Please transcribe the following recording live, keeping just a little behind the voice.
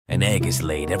An egg is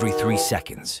laid every 3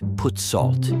 seconds. Put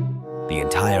salt. The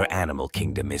entire animal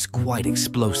kingdom is quite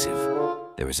explosive.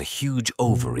 There is a huge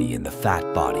ovary in the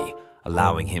fat body,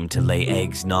 allowing him to lay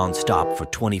eggs non-stop for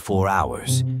 24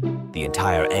 hours. The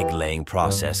entire egg-laying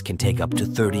process can take up to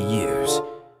 30 years.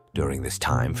 During this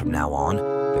time from now on,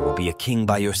 there will be a king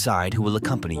by your side who will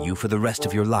accompany you for the rest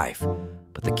of your life,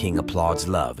 but the king applauds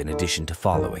love in addition to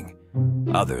following.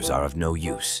 Others are of no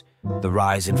use. The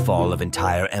rise and fall of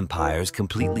entire empires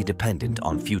completely dependent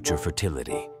on future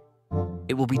fertility.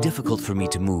 It will be difficult for me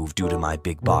to move due to my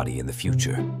big body in the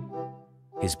future.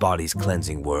 His body's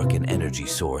cleansing work and energy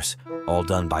source, all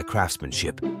done by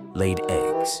craftsmanship, laid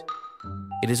eggs.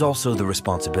 It is also the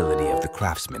responsibility of the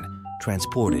craftsman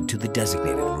transported to the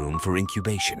designated room for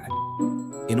incubation.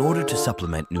 In order to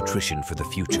supplement nutrition for the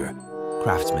future,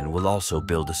 craftsmen will also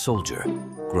build a soldier,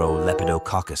 grow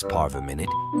Lepidococcus parvum in it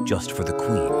just for the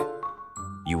queen.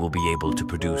 You will be able to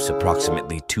produce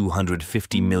approximately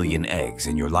 250 million eggs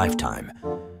in your lifetime.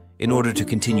 In order to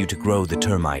continue to grow the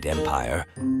termite empire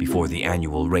before the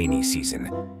annual rainy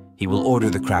season, he will order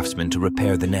the craftsman to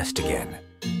repair the nest again.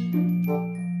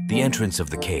 The entrance of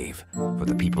the cave, for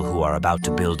the people who are about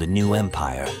to build a new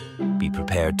empire, be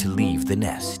prepared to leave the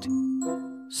nest.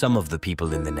 Some of the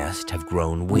people in the nest have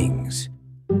grown wings.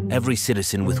 Every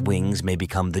citizen with wings may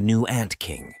become the new ant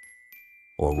king.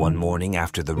 Or one morning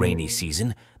after the rainy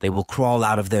season, they will crawl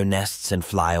out of their nests and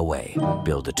fly away,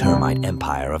 build a termite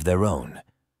empire of their own.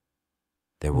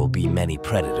 There will be many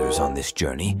predators on this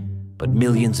journey, but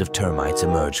millions of termites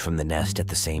emerge from the nest at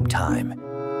the same time.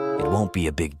 It won't be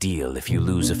a big deal if you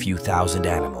lose a few thousand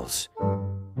animals.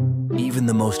 Even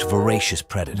the most voracious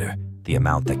predator, the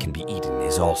amount that can be eaten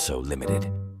is also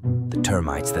limited. The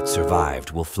termites that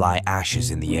survived will fly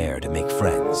ashes in the air to make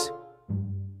friends.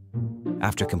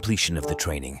 After completion of the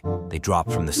training, they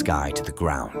drop from the sky to the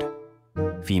ground.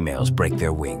 Females break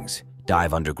their wings,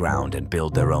 dive underground, and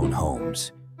build their own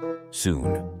homes.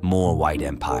 Soon, more white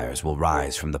empires will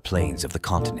rise from the plains of the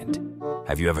continent.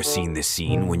 Have you ever seen this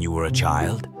scene when you were a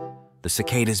child? The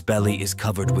cicada's belly is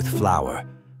covered with flour,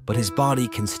 but his body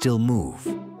can still move.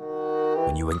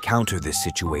 When you encounter this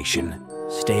situation,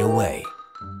 stay away,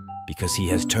 because he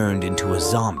has turned into a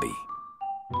zombie.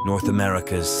 North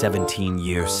America's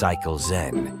 17-year cycle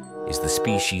Zen is the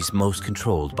species most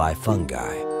controlled by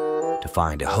fungi. To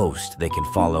find a host, they can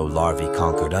follow larvae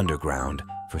conquered underground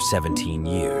for 17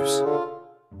 years.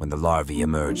 When the larvae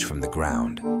emerge from the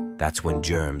ground, that's when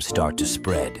germs start to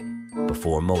spread,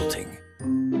 before molting.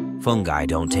 Fungi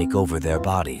don't take over their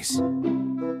bodies.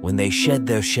 When they shed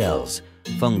their shells,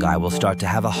 fungi will start to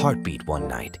have a heartbeat one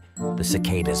night. The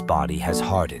cicada's body has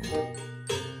hardened.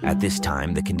 At this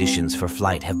time, the conditions for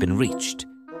flight have been reached.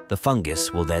 The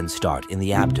fungus will then start in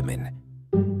the abdomen.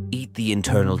 Eat the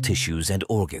internal tissues and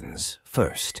organs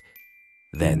first.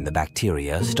 Then the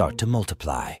bacteria start to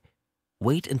multiply.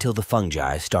 Wait until the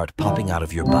fungi start popping out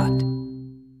of your butt.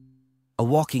 A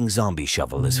walking zombie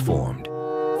shovel is formed.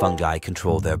 Fungi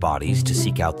control their bodies to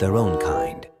seek out their own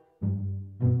kind.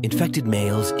 Infected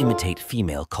males imitate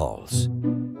female calls.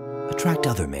 Attract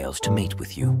other males to mate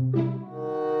with you.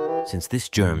 Since this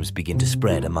germs begin to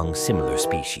spread among similar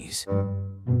species,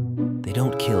 they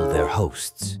don't kill their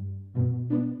hosts.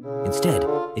 Instead,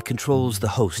 it controls the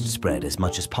host spread as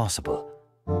much as possible.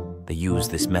 They use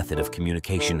this method of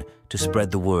communication to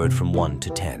spread the word from 1 to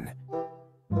 10.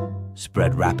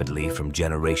 Spread rapidly from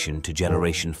generation to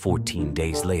generation 14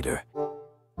 days later,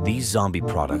 these zombie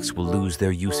products will lose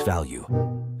their use value,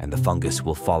 and the fungus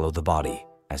will follow the body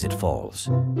as it falls.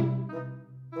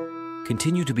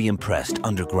 Continue to be impressed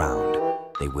underground.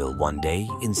 They will one day,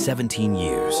 in 17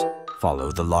 years,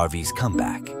 follow the larvae's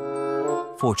comeback.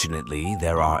 Fortunately,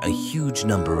 there are a huge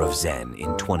number of Zen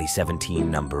in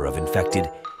 2017 number of infected.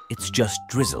 It's just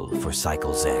drizzle for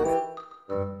cycle Zen.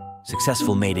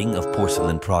 Successful mating of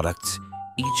porcelain products,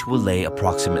 each will lay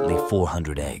approximately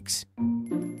 400 eggs.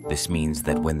 This means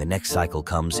that when the next cycle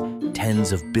comes,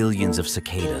 tens of billions of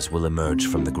cicadas will emerge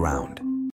from the ground.